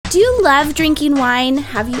Do you love drinking wine?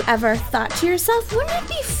 Have you ever thought to yourself, wouldn't it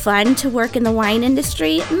be fun to work in the wine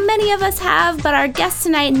industry? Many of us have, but our guest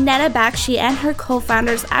tonight, Nedda Bakhshi, and her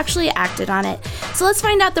co-founders actually acted on it. So let's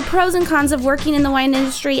find out the pros and cons of working in the wine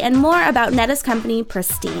industry and more about Nedda's company,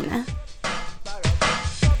 Pristine.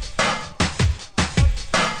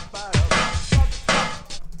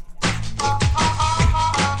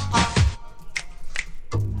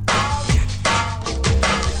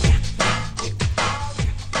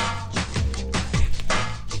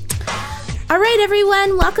 All right,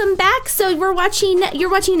 everyone, welcome back. So you're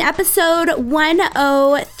watching episode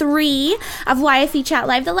 103 of YFE Chat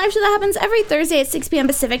Live, the live show that happens every Thursday at 6 p.m.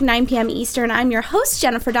 Pacific, 9 p.m. Eastern. I'm your host,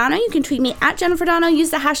 Jennifer Dono. You can tweet me at Jennifer Dono.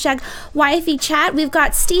 Use the hashtag YFE Chat. We've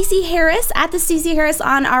got Stacey Harris at the Stacey Harris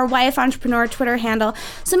on our YF Entrepreneur Twitter handle.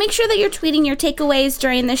 So make sure that you're tweeting your takeaways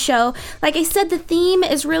during the show. Like I said, the theme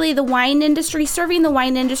is really the wine industry, serving the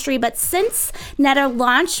wine industry. But since Nedda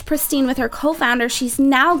launched Pristine with her co-founder, she's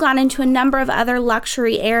now gone into a number of other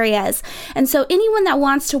luxury areas. And so anyone that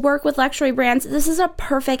wants to work with luxury brands, this is a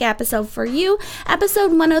perfect episode for you. Episode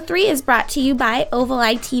 103 is brought to you by Oval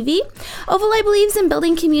Eye TV. Oval Eye believes in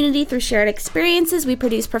building community through shared experiences. We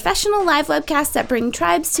produce professional live webcasts that bring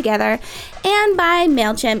tribes together. And by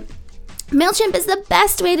MailChimp. MailChimp is the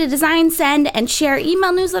best way to design, send, and share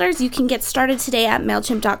email newsletters. You can get started today at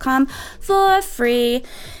MailChimp.com for free.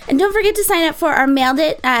 And don't forget to sign up for our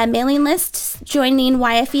mailing list, joining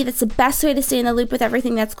YFE. That's the best way to stay in the loop with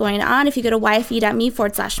everything that's going on. If you go to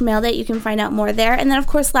yfe.me/mailed, you can find out more there. And then, of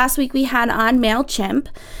course, last week we had on MailChimp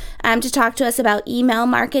to talk to us about email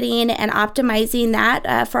marketing and optimizing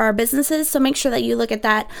that for our businesses. So make sure that you look at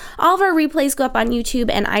that. All of our replays go up on YouTube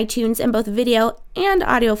and iTunes in both video and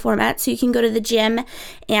audio format, so you can go to the gym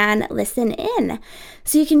and listen in.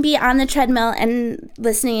 So you can be on the treadmill and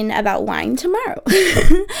listening about wine tomorrow.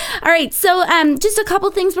 All right, so just a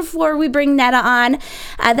couple things before we bring Nedda on.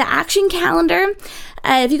 The action calendar.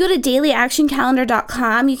 If you go to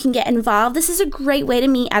dailyactioncalendar.com, you can get involved. This is a great way to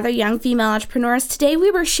meet other young female entrepreneurs. Today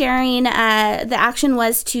we were sharing, the action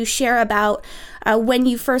was to share about when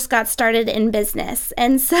you first got started in business.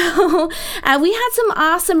 And so we had some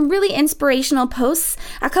awesome, really inspirational posts.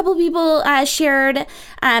 A couple people shared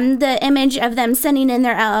the image of them sending in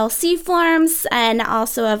their LLC forms and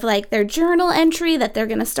also of like their journal entry that they're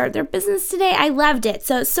going to start their business today. I loved it.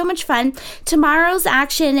 So much fun. Tomorrow's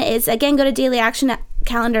action is, again, go to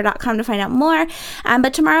dailyactioncalendar.com to find out more.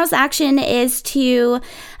 But tomorrow's action is to,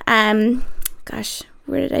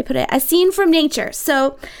 where did I put it? A scene from nature.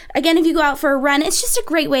 So again, if you go out for a run, it's just a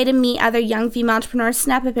great way to meet other young female entrepreneurs,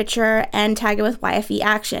 snap a picture and tag it with YFE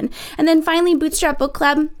Action. And then finally, Bootstrap Book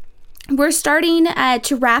Club. We're starting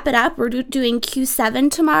to wrap it up. We're doing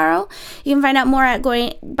Q7 tomorrow. You can find out more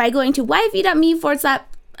by going to yfe.me/bootstrap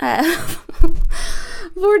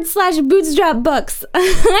books.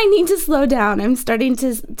 I need to slow down. I'm starting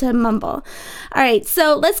to mumble. All right,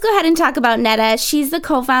 so let's go ahead and talk about Nedda. She's the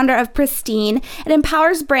co-founder of Pristine. It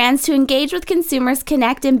empowers brands to engage with consumers,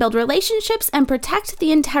 connect and build relationships, and protect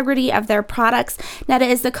the integrity of their products. Nedda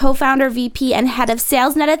is the co-founder, VP, and head of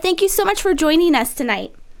sales. Nedda, thank you so much for joining us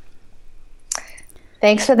tonight.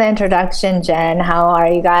 Thanks for the introduction, Jen. How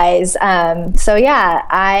are you guys? I'm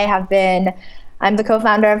the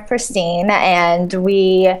co-founder of Pristine, and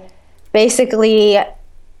we basically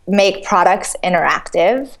make products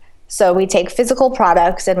interactive. So we take physical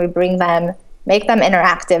products and we make them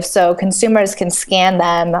interactive so consumers can scan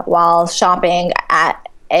them while shopping at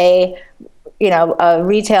a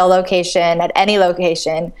retail location, at any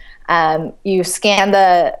location. You scan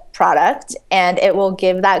the product and it will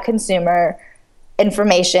give that consumer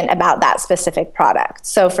information about that specific product.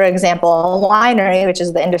 So for example, a winery, which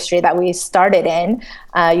is the industry that we started in,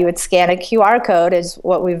 you would scan a QR code is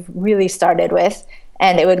what we've really started with,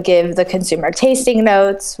 and it would give the consumer tasting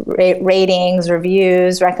notes, ratings,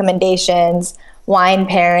 reviews, recommendations, wine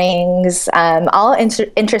pairings, all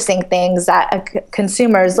interesting things that a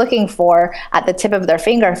consumer is looking for at the tip of their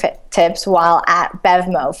fingertips while at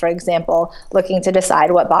Bevmo, for example, looking to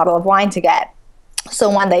decide what bottle of wine to get.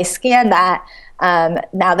 So when they scan that,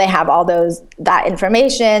 now they have all that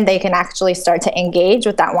information. They can actually start to engage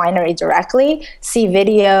with that winery directly, see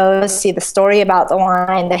videos, see the story about the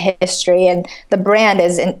wine, the history, and the brand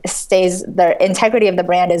the integrity of the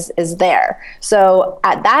brand is there. So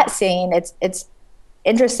at that scene, it's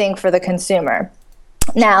interesting for the consumer.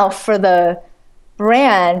 Now for the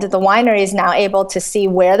brand, the winery is now able to see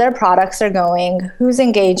where their products are going, who's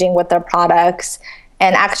engaging with their products,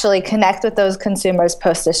 and actually connect with those consumers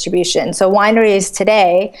post-distribution. So wineries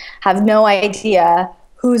today have no idea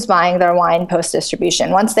who's buying their wine post-distribution.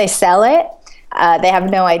 Once they sell it, they have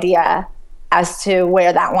no idea as to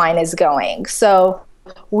where that wine is going. So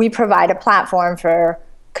we provide a platform for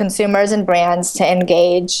consumers and brands to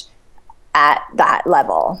engage at that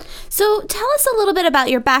level. So tell us a little bit about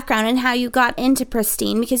your background and how you got into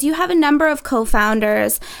Pristine, because you have a number of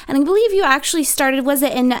co-founders, and I believe you actually started, was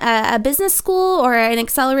it in a business school or an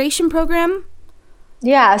acceleration program?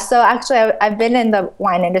 Yeah, so actually I've been in the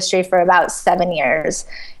wine industry for about 7 years,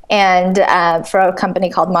 and for a company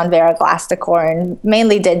called Monvera Glass Decor, and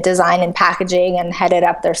mainly did design and packaging and headed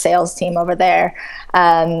up their sales team over there.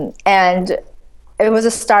 And it was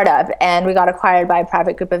a startup, and we got acquired by a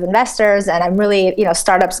private group of investors, and I'm really,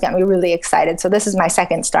 startups get me really excited. So this is my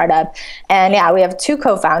second startup. And yeah, we have two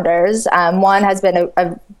co-founders. One has been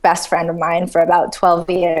a best friend of mine for about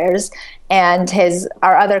 12 years, and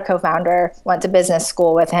our other co-founder went to business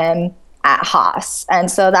school with him at Haas.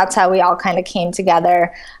 And so that's how we all kind of came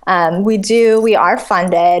together. We are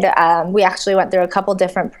funded. We actually went through a couple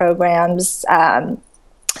different programs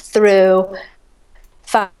through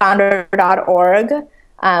founder.org.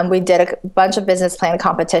 We did a bunch of business plan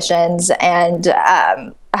competitions, and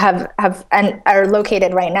are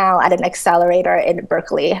located right now at an accelerator in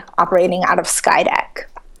Berkeley, operating out of Skydeck.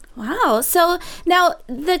 Wow. So now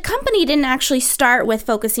the company didn't actually start with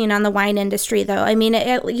focusing on the wine industry, though. I mean,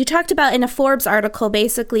 you talked about in a Forbes article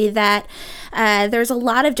basically that there's a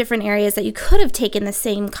lot of different areas that you could have taken the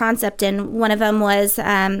same concept in. One of them was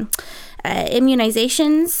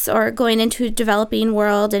immunizations, or going into a developing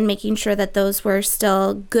world and making sure that those were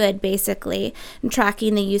still good, basically, and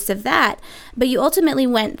tracking the use of that. But you ultimately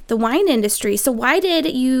went the wine industry. So why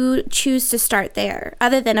did you choose to start there,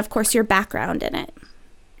 other than, of course, your background in it?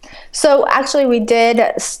 So actually we did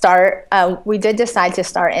decide to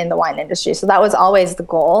start in the wine industry. So that was always the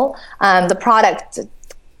goal. The product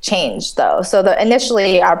changed though. So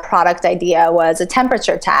initially our product idea was a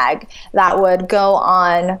temperature tag that would go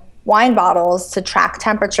on wine bottles to track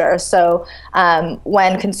temperature. So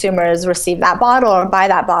when consumers receive that bottle or buy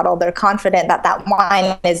that bottle, they're confident that that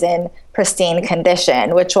wine is in pristine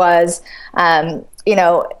condition, which was, wine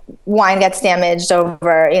gets damaged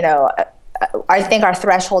over, I think our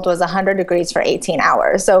threshold was 100 degrees for 18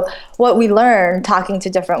 hours. So what we learned talking to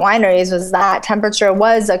different wineries was that temperature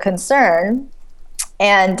was a concern,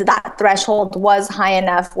 and that threshold was high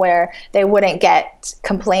enough where they wouldn't get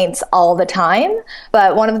complaints all the time.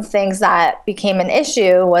 But one of the things that became an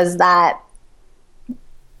issue was that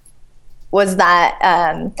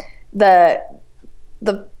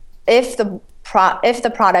if the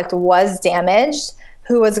product was damaged,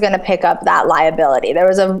 who was going to pick up that liability? There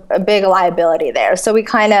was a big liability there. So we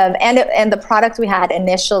kind of, and the product we had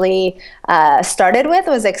initially started with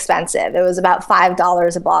was expensive. It was about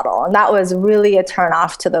 $5 a bottle. And that was really a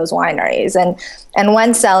turnoff to those wineries. And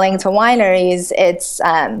when selling to wineries, it's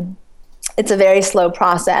a very slow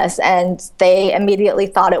process. And they immediately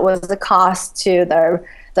thought it was a cost to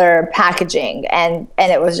their packaging, and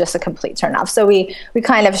it was just a complete turnoff. So we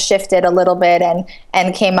kind of shifted a little bit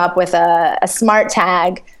and came up with a smart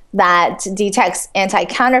tag that detects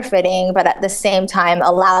anti-counterfeiting, but at the same time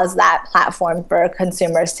allows that platform for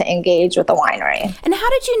consumers to engage with the winery. And how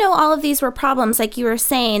did you know all of these were problems? Like you were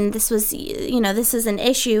saying, this was, this is an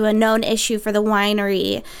issue, a known issue for the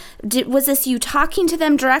winery. Was this you talking to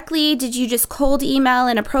them directly? Did you just cold email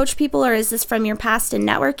and approach people, or is this from your past in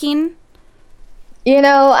networking?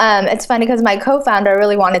 It's funny because my co-founder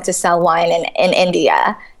really wanted to sell wine in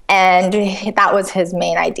India, and that was his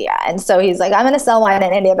main idea. And so he's like, I'm going to sell wine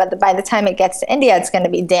in India, but by the time it gets to India, it's going to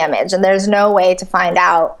be damaged, and there's no way to find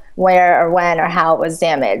out where or when or how it was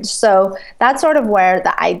damaged. So that's sort of where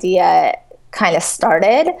the idea kind of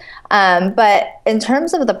started. But in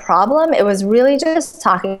terms of the problem, it was really just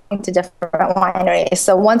talking to different wineries.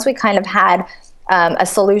 So once we kind of had a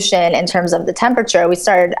solution in terms of the temperature,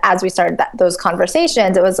 as we started those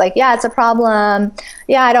conversations, it was like, yeah, it's a problem.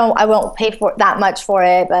 Yeah, I won't pay for that much for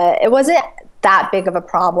it, but it wasn't that big of a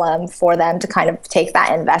problem for them to kind of take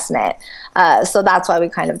that investment. So that's why we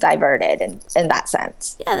kind of diverted in that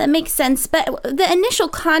sense. Yeah, that makes sense. But the initial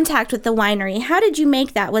contact with the winery, how did you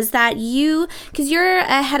make that? Was that you, because you're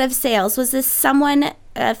a head of sales, was this someone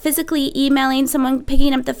physically emailing someone,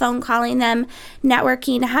 picking up the phone, calling them,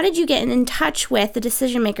 networking? How did you get in touch with the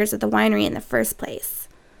decision makers at the winery in the first place?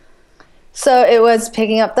 So it was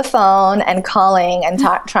picking up the phone and calling and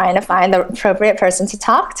trying to find the appropriate person to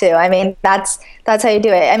talk to. I mean, that's how you do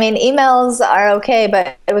it. I mean, emails are okay,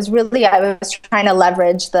 but it was really, I was trying to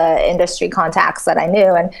leverage the industry contacts that I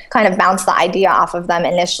knew and kind of bounce the idea off of them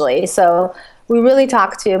initially. So we really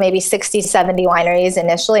talked to maybe 60, 70 wineries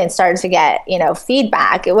initially and started to get,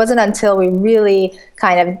 feedback. It wasn't until we really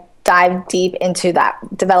kind of dived deep into that,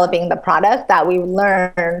 developing the product, that we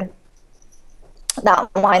learned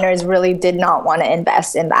that wineries really did not want to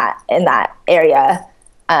invest in that area,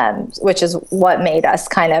 which is what made us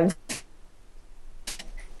kind of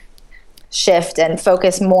shift and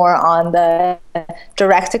focus more on the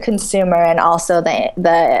direct to consumer and also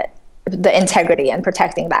the integrity and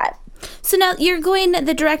protecting that. So now you're going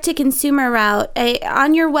the direct-to-consumer route.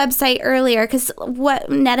 On your website earlier, because what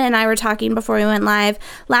Nedda and I were talking before we went live,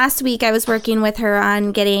 last week I was working with her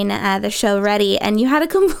on getting the show ready, and you had a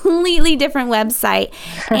completely different website,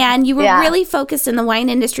 and you were really focused in the wine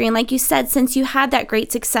industry. And like you said, since you had that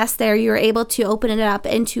great success there, you were able to open it up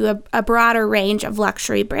into a broader range of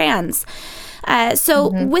luxury brands.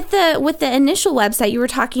 With the initial website, you were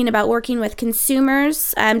talking about working with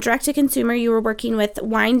consumers, direct to consumer. You were working with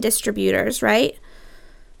wine distributors, right?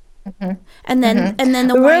 And then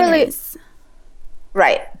the wineries.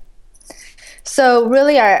 Right. So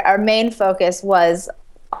really, our main focus was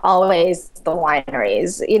always the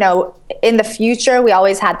wineries. You know, in the future, we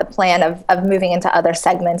always had the plan of moving into other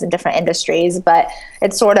segments and different industries, but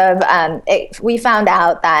it's sort of we found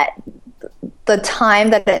out that the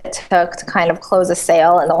time that it took to kind of close a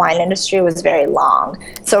sale in the wine industry was very long.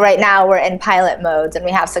 So right now we're in pilot modes, and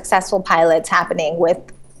we have successful pilots happening with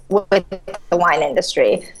the wine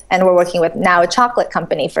industry. And we're working with now a chocolate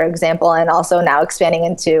company, for example, and also now expanding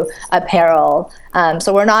into apparel.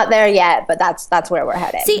 So we're not there yet, but that's where we're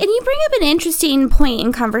heading. See, and you bring up an interesting point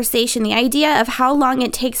in conversation, the idea of how long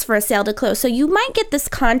it takes for a sale to close. So you might get this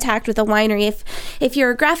contact with a winery if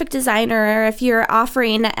you're a graphic designer, or if you're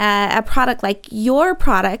offering a product like your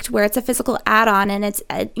product, where it's a physical add-on and it's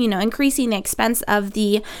increasing the expense of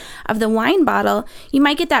the wine bottle. You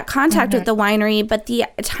might get that contact with the winery, but the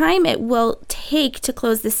time it will take to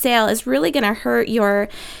close the sale is really going to hurt your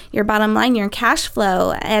bottom line, your cash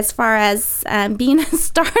flow, as far as being a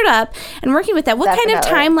startup and working with that. What kind of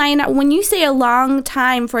timeline, when you say a long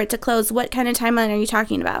time for it to close, what kind of timeline are you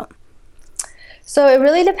talking about? So it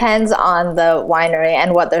really depends on the winery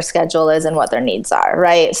and what their schedule is and what their needs are,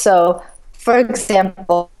 right? So for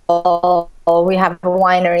example, we have a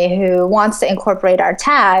winery who wants to incorporate our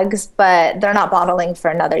tags, but they're not bottling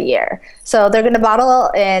for another year. So they're going to bottle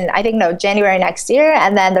in, January next year,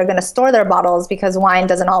 and then they're going to store their bottles, because wine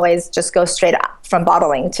doesn't always just go straight up from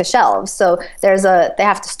bottling to shelves. So they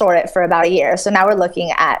have to store it for about a year. So now we're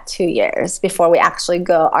looking at 2 years before we actually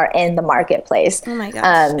are in the marketplace. Oh my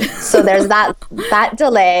gosh. So there's that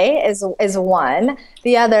delay is one.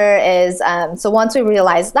 The other is, so once we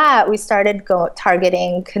realized that, we started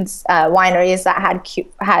targeting wineries that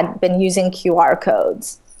had been using QR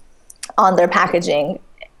codes on their packaging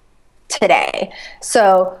today.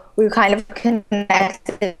 So we kind of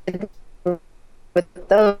connected with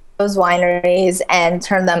those wineries and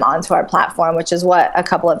turned them onto our platform, which is what a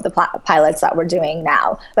couple of the pilots that we're doing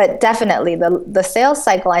now. But definitely the sales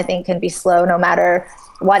cycle, I think, can be slow no matter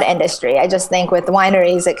what industry. I just think with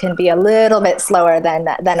wineries, it can be a little bit slower than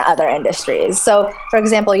other industries. So for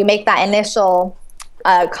example, you make that initial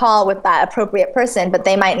call with that appropriate person, but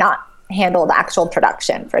they might not handle the actual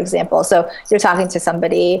production, for example. So you're talking to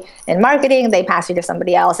somebody in marketing, they pass you to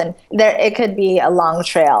somebody else, and it could be a long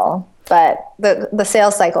trail. But the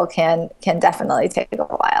sales cycle can definitely take a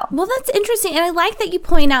while. Well, that's interesting. And I like that you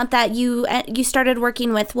point out that you started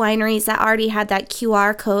working with wineries that already had that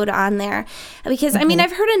QR code on there. Because, I mean,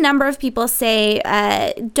 I've heard a number of people say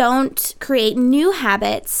don't create new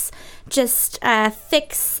habits, just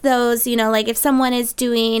fix those, like if someone is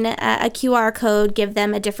doing a QR code, give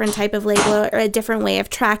them a different type of label or a different way of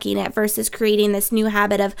tracking it versus creating this new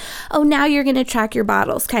habit of, oh, now you're going to track your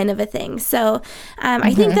bottles kind of a thing. So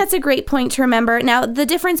I think that's a great point to remember. Now, the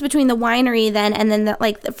difference between the winery then and then,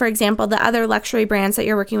 for example, the other luxury brands that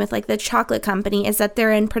you're working with, like the chocolate company, is that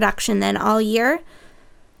they're in production then all year?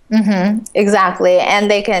 Exactly.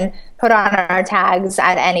 And they can put on our tags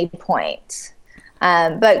at any point.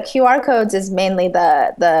 But QR codes is mainly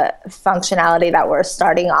the functionality that we're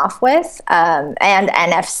starting off with, and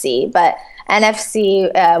NFC. But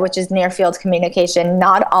NFC, which is near field communication,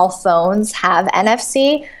 not all phones have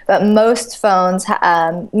NFC, but most phones,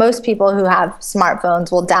 most people who have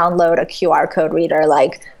smartphones will download a QR code reader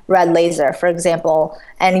like Red Laser, for example,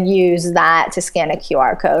 and use that to scan a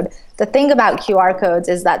QR code. The thing about QR codes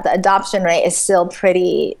is that the adoption rate is still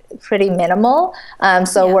pretty minimal.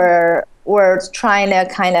 We're trying to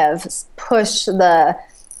kind of push the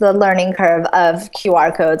learning curve of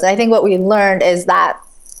QR codes. And I think what we learned is that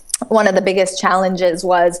one of the biggest challenges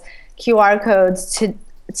was QR codes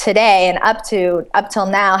today and up till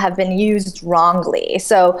now have been used wrongly.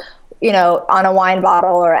 So, on a wine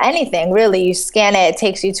bottle or anything, really, you scan it, it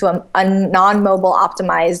takes you to a non-mobile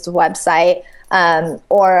optimized website,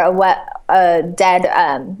 or a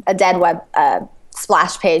dead web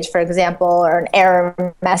splash page, for example, or an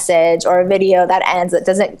error message or a video that ends that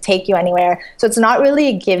doesn't take you anywhere. So it's not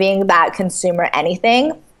really giving that consumer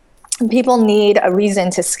anything. People need a reason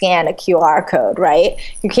to scan a QR code, right?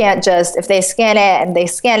 You can't just, if they scan it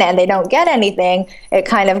and they don't get anything, it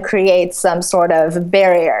kind of creates some sort of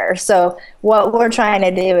barrier. So what we're trying to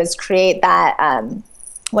do is create that,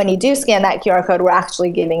 when you do scan that QR code, we're actually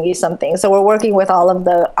giving you something. So we're working with all of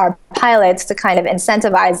our pilots to kind of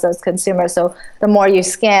incentivize those consumers. So the more you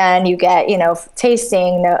scan, you get,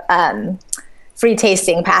 tasting, free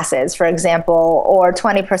tasting passes, for example, or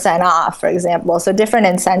 20% off, for example. So different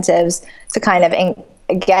incentives to kind of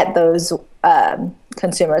get those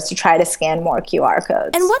consumers to try to scan more QR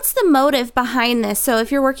codes. And what's the motive behind this? So if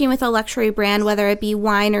you're working with a luxury brand, whether it be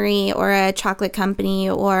winery or a chocolate company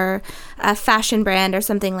or a fashion brand or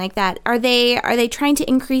something like that, are they trying to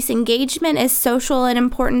increase engagement? Is social an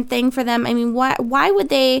important thing for them? I mean, why would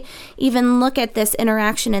they even look at this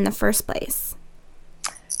interaction in the first place?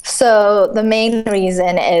 So the main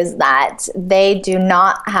reason is that they do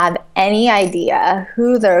not have any idea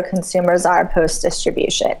who their consumers are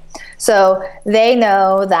post-distribution. So they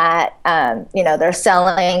know that, they're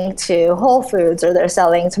selling to Whole Foods, or they're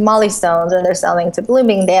selling to Molly Stone's, or they're selling to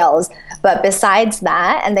Bloomingdale's. But besides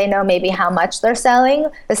that, and they know maybe how much they're selling,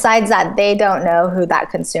 besides that, they don't know who that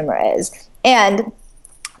consumer is. And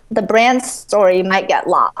the brand story might get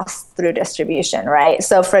lost through distribution, right?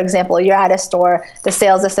 So for example, you're at a store, the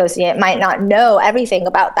sales associate might not know everything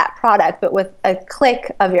about that product, but with a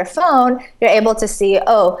click of your phone, you're able to see,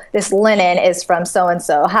 oh, this linen is from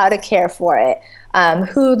so-and-so, how to care for it,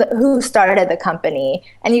 who started the company,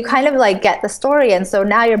 and you kind of like get the story. And so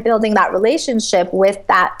now you're building that relationship with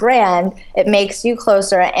that brand. It makes you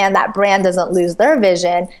closer, and that brand doesn't lose their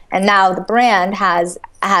vision. And now the brand has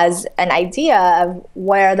an idea of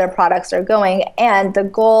where their products are going. And the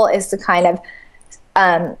goal is to kind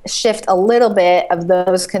of shift a little bit of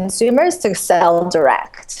those consumers to sell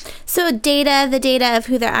direct. So the data of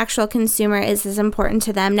who their actual consumer is important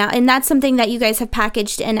to them now, and that's something that you guys have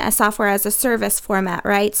packaged in a software as a service format,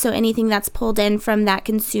 right? So anything that's pulled in from that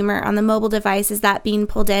consumer on the mobile device, is that being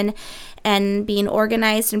pulled in and being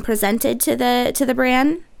organized and presented to the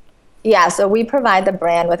brand? Yeah, so we provide the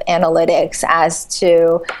brand with analytics as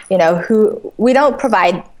to, who. We don't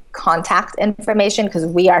provide contact information because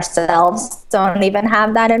we ourselves don't even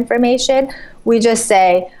have that information. We just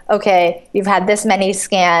say, okay, you've had this many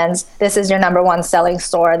scans. This is your number one selling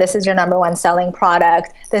store. This is your number one selling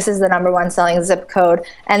product. This is the number one selling zip code.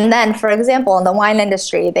 And then, for example, in the wine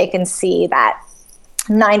industry, they can see that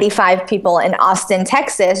 95 people in Austin,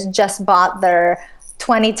 Texas just bought their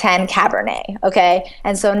 2010 Cabernet, okay?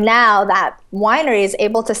 And so now that winery is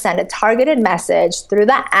able to send a targeted message through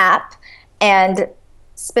the app and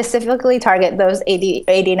specifically target those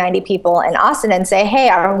 80, 90 people in Austin and say, hey,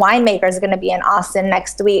 our winemaker is going to be in Austin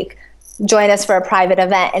next week. Join us for a private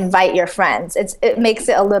event, invite your friends. It makes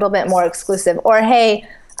it a little bit more exclusive. Or, hey,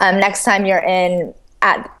 next time you're in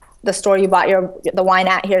at the store you bought the wine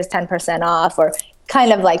at, here's 10% off, or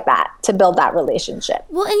kind of like that, to build that relationship.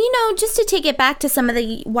 Well, and just to take it back to some of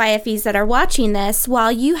the YFEs that are watching this,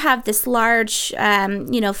 while you have this large,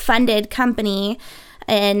 funded company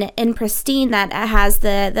in Pristine that has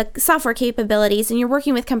the software capabilities, and you're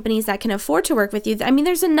working with companies that can afford to work with you. I mean,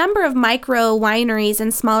 there's a number of micro wineries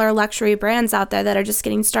and smaller luxury brands out there that are just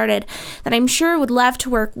getting started that I'm sure would love to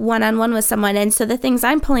work one-on-one with someone. And so the things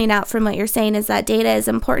I'm pulling out from what you're saying is that data is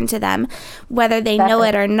important to them, whether they know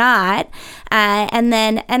it or not.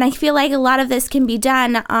 And I feel like a lot of this can be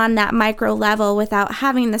done on that micro level without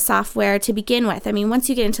having the software to begin with. I mean, once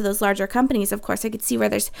you get into those larger companies, of course, I could see where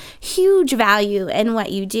there's huge value in what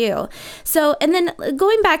you do. So, and then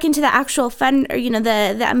going back into the actual fund, or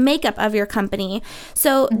the makeup of your company.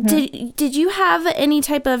 So, did you have any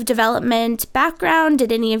type of development background?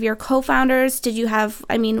 Did any of your co-founders? Did you have,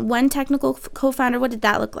 one technical co-founder? What did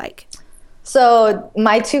that look like? So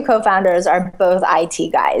my two co-founders are both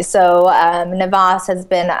IT guys. So Navas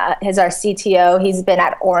is our CTO. He's been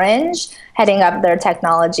at Orange, heading up their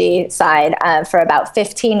technology side for about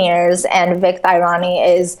 15 years. And Vic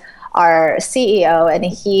Thairani is our CEO, and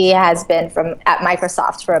he has been at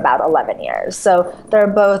Microsoft for about 11 years. So they're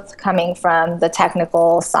both coming from the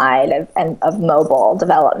technical side of mobile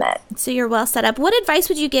development. So you're well set up. What advice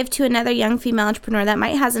would you give to another young female entrepreneur that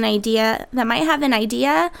might have an idea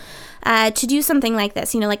to do something like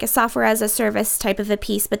this, like a software as a service type of a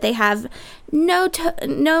piece, but they have no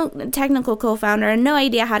technical co-founder and no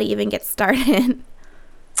idea how to even get started?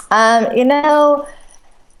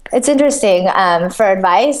 It's interesting. For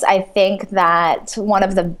advice, I think that one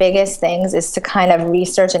of the biggest things is to kind of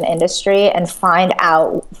research an industry and find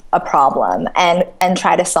out a problem and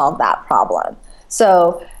try to solve that problem.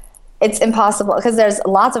 So it's impossible because there's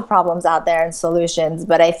lots of problems out there and solutions,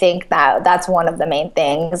 but I think that that's one of the main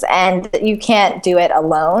things. And you can't do it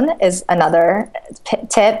alone is another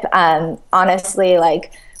tip. Honestly,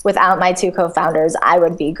 like without my two co-founders, I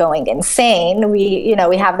would be going insane. We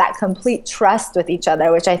have that complete trust with each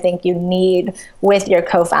other, which I think you need with your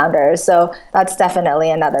co-founders. So that's definitely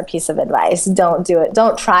another piece of advice. Don't do it.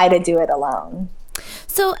 Don't try to do it alone.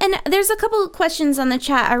 So, and there's a couple of questions on the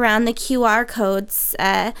chat around the QR codes.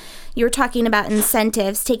 You were talking about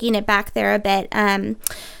incentives, taking it back there a bit.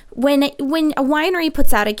 When a winery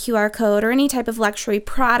puts out a QR code or any type of luxury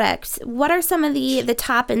product, what are some of the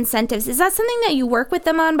top incentives? Is that something that you work with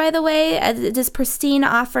them on, by the way? Does Pristine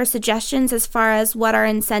offer suggestions as far as what are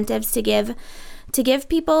incentives to give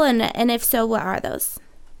people? And if so, what are those?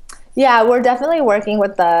 Yeah, we're definitely working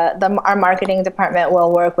with our marketing department.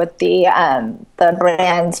 Will work with the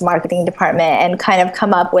brand's marketing department and kind of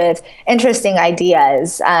come up with interesting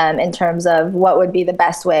ideas in terms of what would be the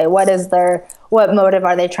best way. What motive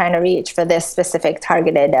are they trying to reach for this specific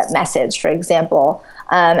targeted message, for example?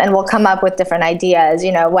 And we'll come up with different ideas.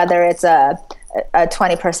 Whether it's a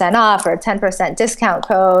 20% off or a 10% discount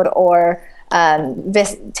code or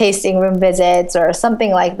tasting room visits or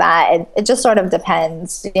something like that. It just sort of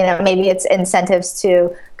depends. Maybe it's incentives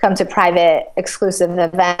to come to private exclusive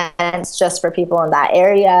events just for people in that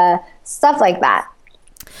area, stuff like that.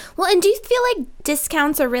 Well, and do you feel like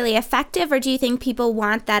discounts are really effective, or do you think people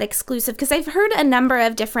want that exclusive? Because I've heard a number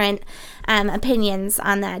of different opinions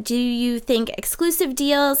on that. Do you think exclusive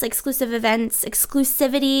deals, exclusive events,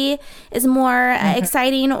 exclusivity is more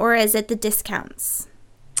exciting, or is it the discounts?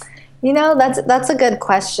 That's a good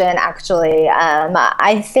question, actually.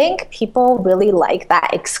 I think people really like that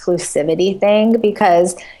exclusivity thing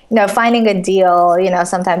because, finding a deal,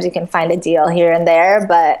 sometimes you can find a deal here and there,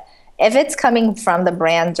 but if it's coming from the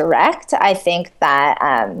brand direct, I think that,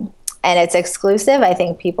 and it's exclusive, I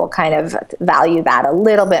think people kind of value that a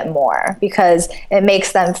little bit more because it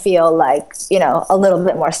makes them feel like, a little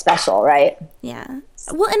bit more special, right? Yeah.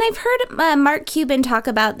 Well, and I've heard Mark Cuban talk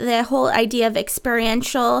about the whole idea of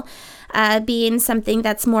experiential being something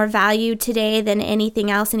that's more valued today than anything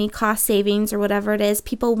else, any cost savings or whatever it is.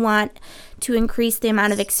 People want to increase the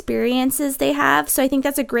amount of experiences they have. So I think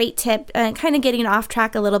that's a great tip, kind of getting off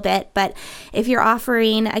track a little bit. But if you're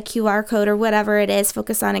offering a QR code or whatever it is,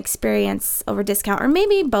 focus on experience over discount, or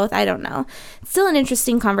maybe both. I don't know. It's still an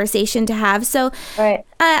interesting conversation to have. So right.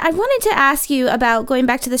 I wanted to ask you about going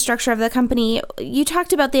back to the structure of the company. You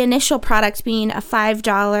talked about the initial product being a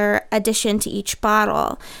 $5 addition to each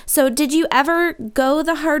bottle. So did you ever go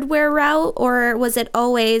the hardware route, or was it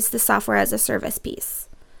always the software as a service piece?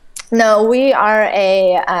 No, we are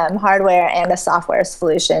a hardware and a software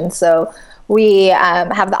solution. So we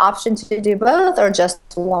have the option to do both or just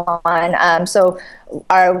one. So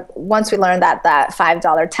once we learned that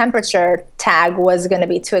 $5 temperature tag was going to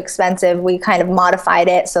be too expensive, we kind of modified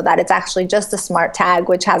it so that it's actually just a smart tag,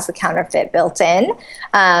 which has the counterfeit built in,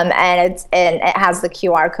 and it has the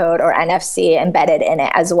QR code or NFC embedded in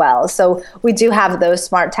it as well. So we do have those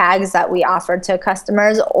smart tags that we offer to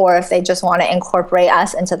customers, or if they just want to incorporate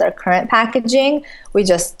us into their current packaging, we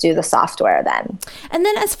just do the software then. And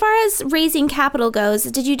then as far as raising capital goes,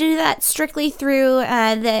 did you do that strictly through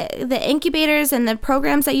the incubators and the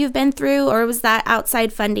programs that you've been through, or was that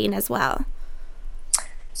outside funding as well?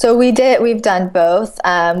 So we've done both.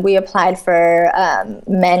 We applied for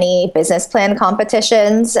many business plan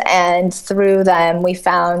competitions, and through them we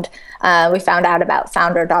found out about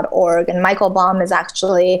founder.org, and Michael Baum is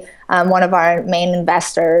actually one of our main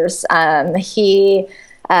investors.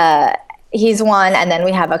 He's one, and then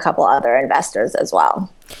we have a couple other investors as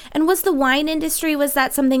well. And was the wine industry, was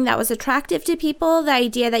that something that was attractive to people? The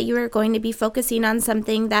idea that you were going to be focusing on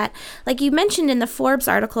something that, like you mentioned in the Forbes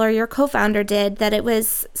article, or your co-founder did, that it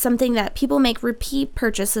was something that people make repeat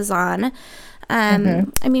purchases on. I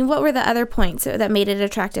mean, what were the other points that made it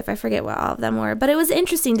attractive? I forget what all of them were, but it was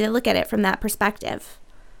interesting to look at it from that perspective.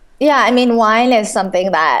 Yeah, I mean, wine is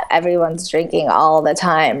something that everyone's drinking all the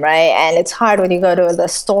time, right? And it's hard when you go to the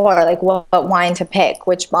store, like what wine to pick,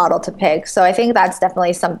 which bottle to pick. So I think that's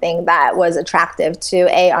definitely something that was attractive to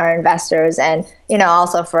our investors and,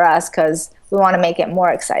 also for us, because we want to make it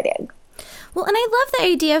more exciting. Well, and I love the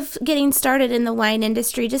idea of getting started in the wine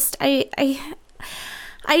industry. Just, I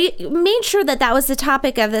I made sure that was the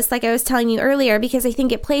topic of this, like I was telling you earlier, because I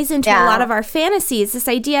think it plays into a lot of our fantasies, this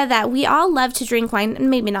idea that we all love to drink wine, and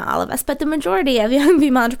maybe not all of us, but the majority of young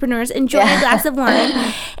female entrepreneurs enjoy a glass of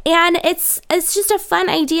wine. And it's just a fun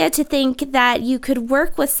idea to think that you could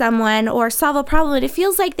work with someone or solve a problem. And it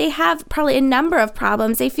feels like they have probably a number of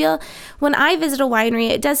problems. They feel, when I visit a winery,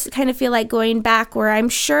 it does kind of feel like going back, where I'm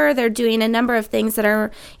sure they're doing a number of things that are,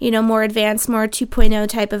 more advanced, more 2.0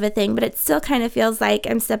 type of a thing, but it still kind of feels like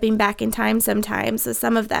I'm stepping back in time sometimes with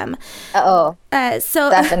some of them. So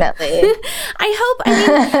definitely.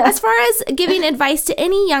 As far as giving advice to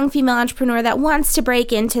any young female entrepreneur that wants to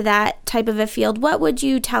break into that type of a field, what would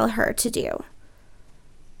you tell her to do?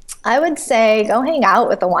 I would say go hang out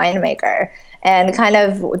with a winemaker and kind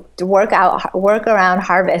of work around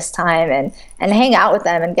harvest time and hang out with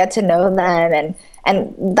them and get to know them.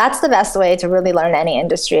 And that's the best way to really learn any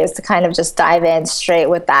industry, is to kind of just dive in straight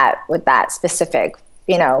with that specific,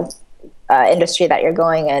 industry that you're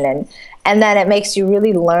going in. And then it makes you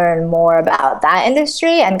really learn more about that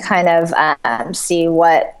industry and kind of see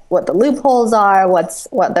what the loopholes are, what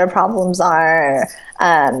their problems are.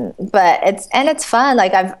 But it's fun.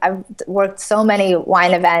 Like I've worked so many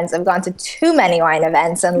wine events. I've gone to too many wine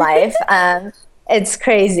events in life. It's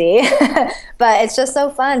crazy, but it's just so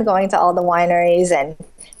fun going to all the wineries and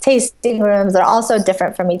tasting rooms. They're also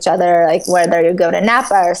different from each other, like whether you go to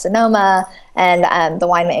Napa or Sonoma, and the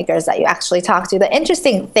winemakers that you actually talk to. The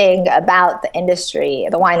interesting thing about the industry,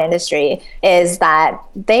 the wine industry, is that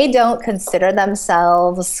they don't consider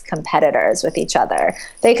themselves competitors with each other.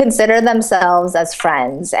 They consider themselves as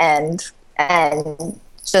friends and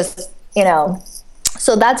just,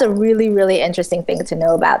 so that's a really, really interesting thing to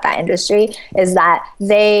know about that industry, is that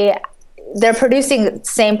they're producing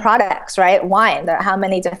same products, right? Wine. How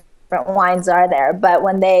many different wines are there? But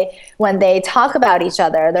when they talk about each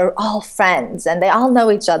other, they're all friends and they all know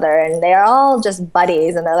each other and they're all just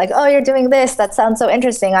buddies. And they're like, oh, you're doing this. That sounds so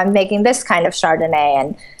interesting. I'm making this kind of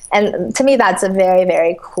Chardonnay. And to me, that's a very,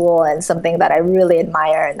 very cool and something that I really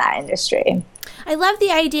admire in that industry. I love the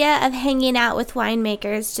idea of hanging out with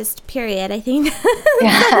winemakers, just period. I think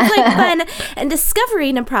that's like fun and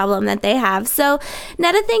discovering a problem that they have. So,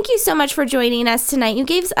 Nedda, thank you so much for joining us tonight. You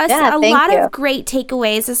gave us a lot of great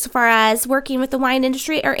takeaways as far as working with the wine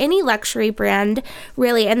industry or any luxury brand,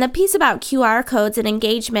 really. And the piece about QR codes and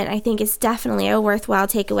engagement, I think, is definitely a worthwhile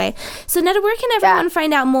takeaway. So, Nedda, where can everyone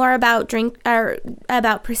find out more about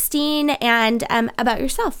about Pristine and about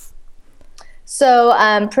yourself? So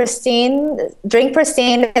Drink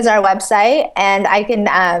Pristine is our website, and I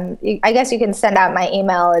guess you can send out my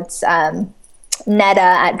email. It's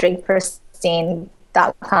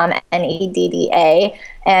Nedda@drinkpristine.com, NEDDA,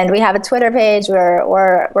 and we have a Twitter page.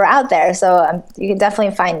 We're out there, so you can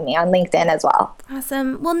definitely find me on LinkedIn as well.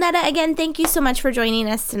 Awesome. Well, Nedda, again, thank you so much for joining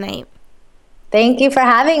us tonight. Thank you for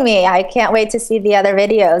having me. I can't wait to see the other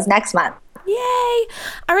videos next month. Yay!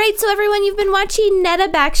 All right, so everyone, you've been watching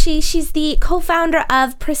Nedda Bakhshi. She's the co-founder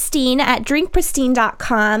of Pristine at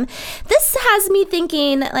drinkpristine.com. This has me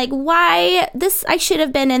thinking, like, why I should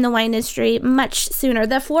have been in the wine industry much sooner.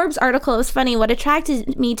 The Forbes article was funny. What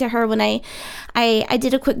attracted me to her when I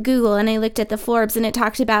did a quick Google and I looked at the Forbes, and it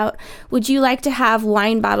talked about, would you like to have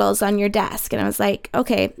wine bottles on your desk? And I was like,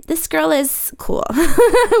 okay, this girl is cool.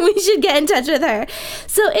 We should get in touch with her.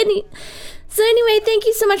 So anyway, thank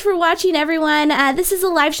you so much for watching, everyone. This is a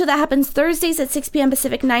live show that happens Thursdays at 6 p.m.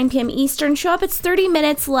 Pacific, 9 p.m. Eastern. Show up. It's 30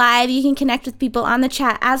 minutes live. You can connect with people on the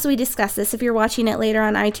chat as we discuss this if you're watching it later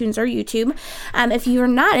on iTunes or YouTube. If you're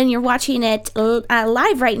not and you're watching it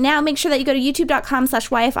live right now, make sure that you go to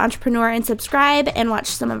youtube.com/YFentrepreneur and subscribe and watch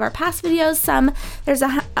some of our past videos. There's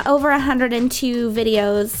over 102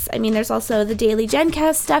 videos. I mean, there's also the daily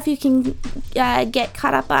GenCast stuff you can get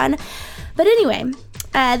caught up on. But anyway,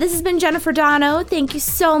 this has been Jennifer Dono. Thank you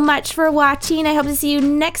so much for watching. I hope to see you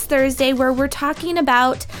next Thursday, where we're talking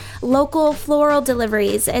about local floral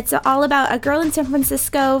deliveries. It's all about a girl in San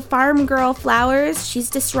Francisco, Farm Girl Flowers. She's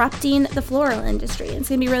disrupting the floral industry. It's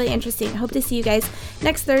going to be really interesting. I hope to see you guys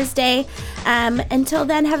next Thursday. Until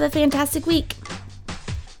then, have a fantastic week.